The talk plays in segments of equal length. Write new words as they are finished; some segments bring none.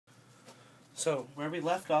So where we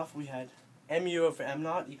left off, we had mu over m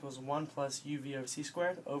naught equals 1 plus uv over c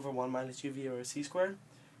squared over 1 minus uv over c squared,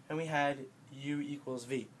 and we had u equals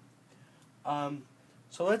v.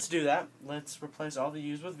 So let's do that. Let's replace all the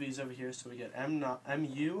u's with v's over here, so we get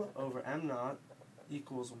mu over m naught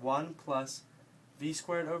equals 1 plus v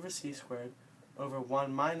squared over c squared over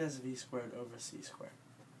 1 minus v squared over c squared.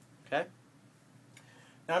 Okay?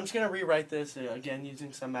 Now I'm just going to rewrite this, again,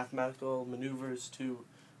 using some mathematical maneuvers to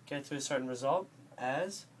get to a certain result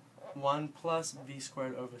as 1 plus v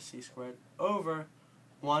squared over c squared over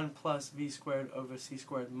 1 plus v squared over c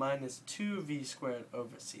squared minus 2v squared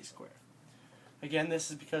over c squared. Again, this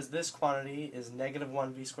is because this quantity is negative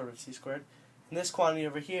 1v squared over c squared, and this quantity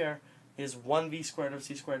over here is 1v squared over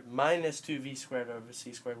c squared minus 2v squared over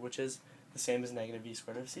c squared, which is the same as negative v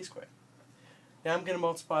squared over c squared. Now I'm going to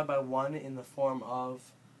multiply by 1 in the form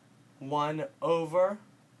of 1 over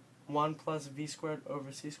 1 plus v squared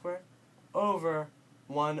over c squared over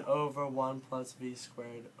 1 over 1 plus v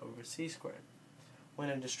squared over c squared. When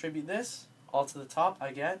I distribute this all to the top,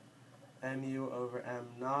 I get mu over m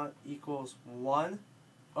naught equals 1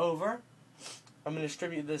 over, I'm going to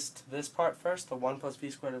distribute this to this part first, the 1 plus v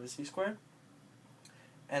squared over c squared,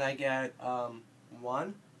 and I get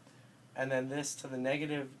 1, and then this to the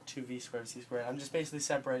negative 2v squared over c squared. I'm just basically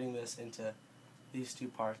separating this into these two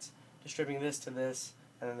parts, distributing this to this,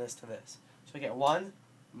 and then this to this. So I get 1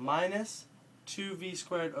 minus 2v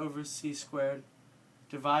squared over c squared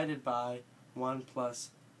divided by 1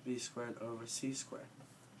 plus v squared over c squared.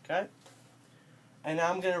 Okay? And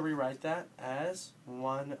now I'm going to rewrite that as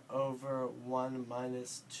 1 over 1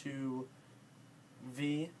 minus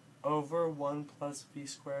 2v over 1 plus v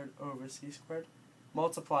squared over c squared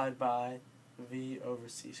multiplied by v over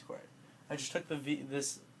c squared. I just took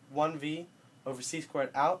this 1v over c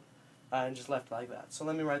squared out and just left it like that. So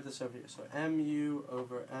let me write this over here. So mu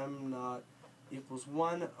over m naught equals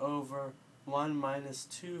 1 over 1 minus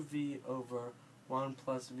 2v over 1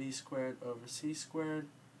 plus v squared over c squared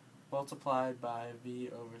multiplied by v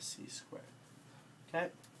over c squared. Okay?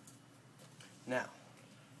 Now,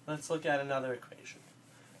 let's look at another equation.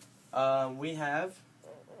 We have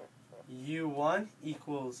u1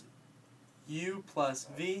 equals u plus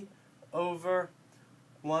v over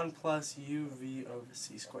 1 plus uv over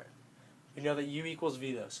c squared. We know that u equals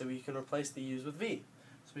v though, so we can replace the u's with v.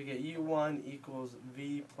 So we get u1 equals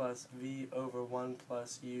v plus v over 1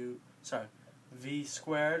 plus v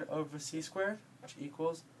squared over c squared, which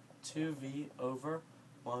equals 2v over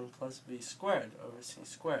 1 plus v squared over c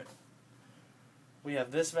squared. We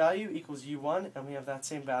have this value equals u1, and we have that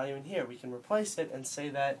same value in here. We can replace it and say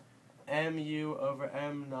that mu over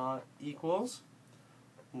m naught equals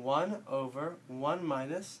 1 over 1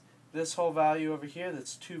 minus this whole value over here,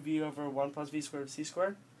 that's 2v over 1 plus v squared over c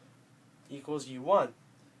squared, equals u1.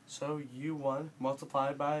 So u1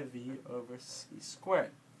 multiplied by v over c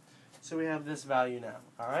squared. So we have this value now.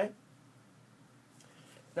 Alright?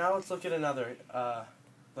 Now let's look at another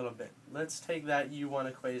little bit. Let's take that u1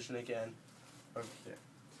 equation again over here.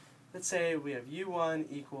 Let's say we have u1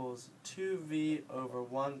 equals 2v over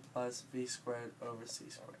 1 plus v squared over c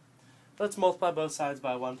squared. Let's multiply both sides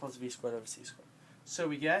by 1 plus v squared over c squared. So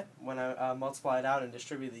we get, when I multiply it out and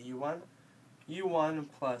distribute the u1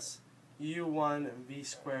 plus u1 v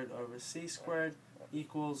squared over c squared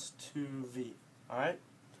equals 2v. Alright?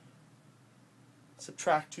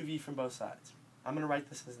 Subtract 2v from both sides. I'm going to write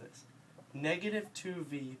this as this. Negative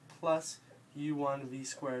 2v plus u1 v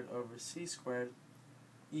squared over c squared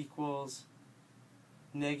equals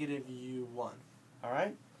negative u1.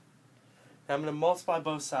 Alright? Now I'm going to multiply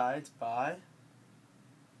both sides by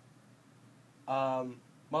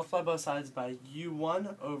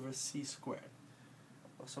u1 over c squared.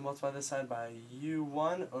 So multiply this side by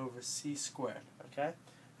u1 over c squared. Okay?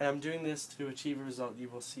 And I'm doing this to achieve a result you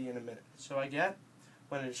will see in a minute. So I get,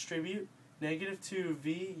 when I distribute, negative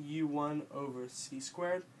 2v u1 over c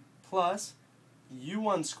squared plus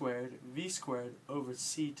u1 squared v squared over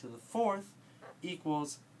c to the fourth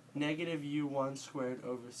equals negative u1 squared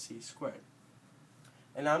over c squared.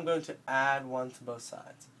 And I'm going to add 1 to both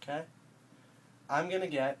sides. Okay? I'm going to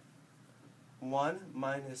get 1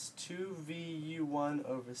 minus 2v u1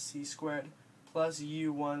 over c squared plus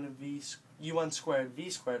u1 squared v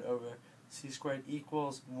squared over c squared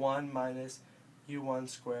equals 1 minus u1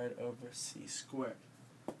 squared over c squared.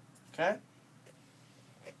 Okay?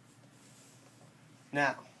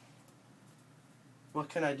 Now, what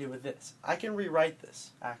can I do with this? I can rewrite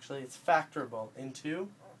this. Actually, it's factorable into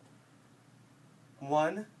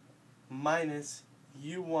 1 minus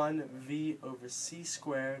u1 v over c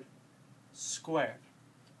squared squared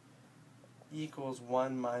equals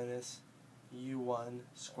 1 minus u1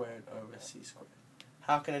 squared over c squared.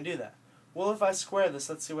 How can I do that? Well, if I square this,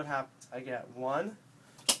 let's see what happens. I get 1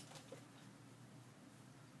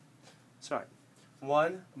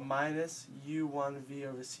 minus u1v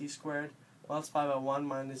over c squared, multiply by 1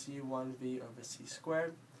 minus u1v over c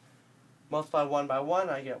squared. Multiply 1 by 1,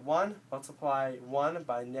 I get 1. Multiply 1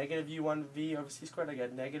 by negative u1v over c squared, I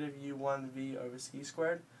get negative u1v over c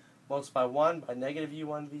squared. Multiply 1 by negative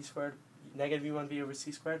u1v squared, negative u1v over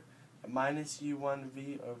c squared, minus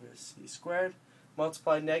u1v over c squared.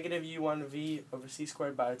 Multiply negative u1v over c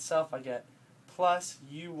squared by itself, I get plus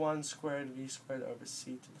u1 squared v squared over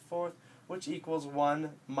c to the fourth, which equals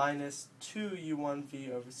 1 minus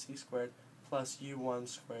 2u1v over c squared plus u1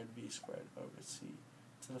 squared v squared over c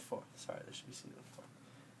to the fourth. Sorry, there should be c to the fourth.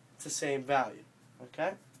 It's the same value,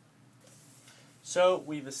 okay? So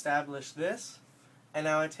we've established this, and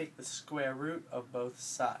now I take the square root of both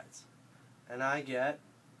sides, and I get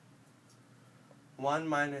 1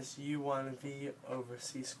 minus u1v over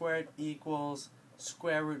c squared equals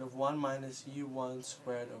square root of 1 minus u1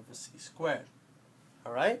 squared over c squared.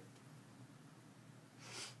 Alright?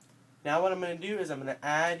 Now what I'm going to do is I'm going to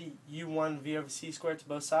add u1v over c squared to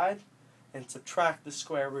both sides and subtract the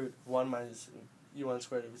square root of 1 minus u1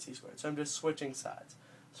 squared over c squared. So I'm just switching sides.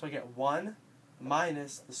 So I get 1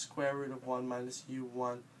 minus the square root of 1 minus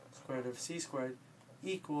u1 squared over c squared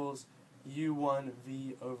equals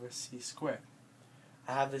u1v over c squared.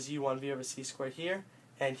 I have this u1v over c squared here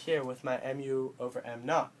and here with my mu over m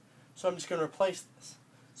naught. So I'm just going to replace this.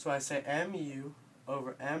 So I say mu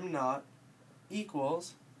over m naught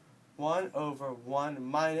equals 1 over 1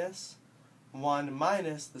 minus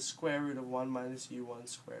the square root of 1 minus u1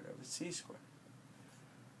 squared over c squared.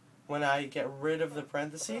 When I get rid of the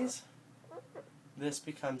parentheses, this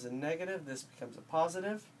becomes a negative, this becomes a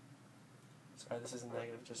positive. Sorry, this isn't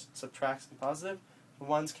negative, just subtract some positive. The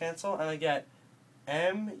ones cancel, and I get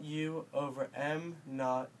mu over m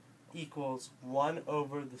naught equals 1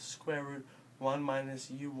 over the square root 1 minus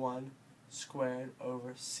u1 squared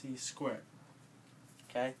over c squared.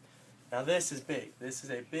 Okay? Now this is big. This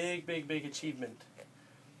is a big, big, big achievement.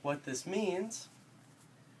 What this means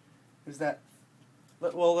is that,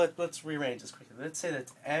 let's rearrange this quickly. Let's say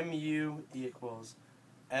that mu equals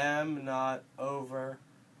m naught over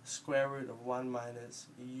square root of 1 minus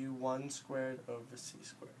u1 squared over c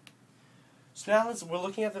squared. So now we're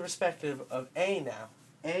looking at the perspective of A now.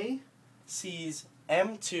 A sees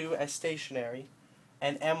m2 as stationary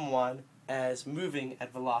and m1 as moving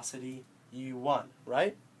at velocity u1,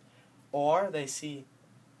 right? Or they see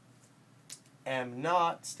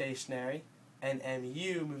m0 stationary and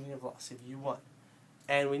mu moving at velocity of u1.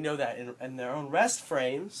 And we know that in their own rest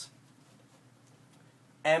frames,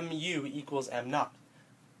 mu equals m0.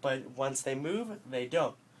 But once they move, they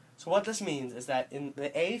don't. So what this means is that in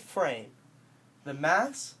the A frame, the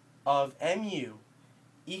mass of mu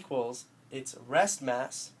equals its rest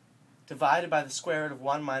mass divided by the square root of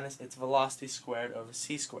 1 minus its velocity squared over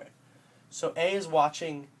c squared. So A is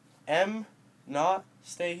watching m naught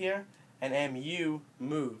stay here and mu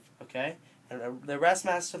move, okay? And the rest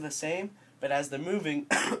masses are the same, but as they're moving,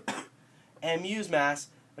 mu's mass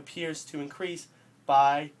appears to increase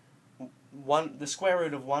by the square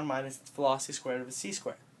root of 1 minus its velocity squared over c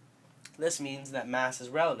squared. This means that mass is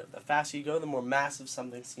relative. The faster you go, the more massive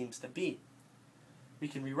something seems to be. We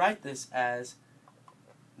can rewrite this as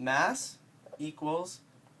mass equals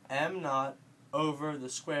m naught over the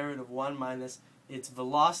square root of 1 minus its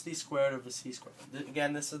velocity squared over c squared.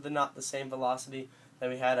 Again, this is not the same velocity that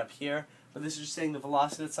we had up here, but this is just saying the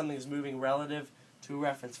velocity that something is moving relative to a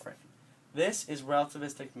reference frame. This is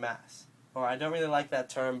relativistic mass. Or I don't really like that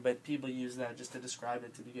term, but people use that just to describe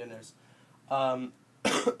it to beginners.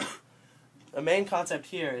 The main concept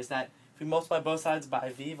here is that if we multiply both sides by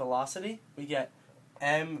v, velocity, we get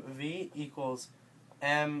mv equals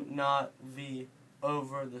m naught v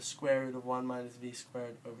over the square root of 1 minus v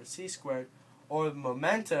squared over c squared, or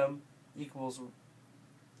momentum equals,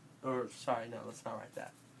 sorry, no, let's not write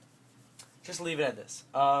that. Just leave it at this,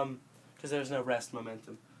 because there's no rest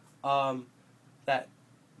momentum. That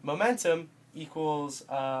momentum equals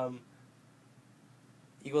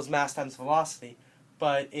mass times velocity,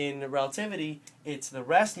 but in relativity, it's the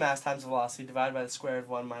rest mass times velocity divided by the square root of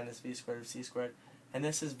 1 minus v squared over c squared, and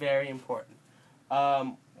this is very important.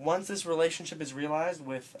 Once this relationship is realized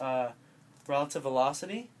with relative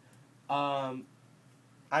velocity,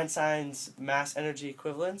 Einstein's mass-energy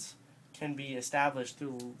equivalence can be established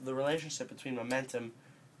through the relationship between momentum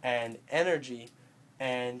and energy,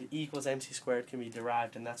 and E equals mc squared can be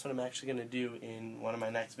derived, and that's what I'm actually going to do in one of my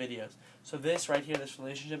next videos. So this right here, this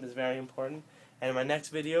relationship is very important, and in my next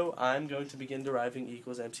video, I'm going to begin deriving E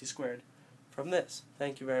equals mc squared from this.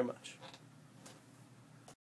 Thank you very much.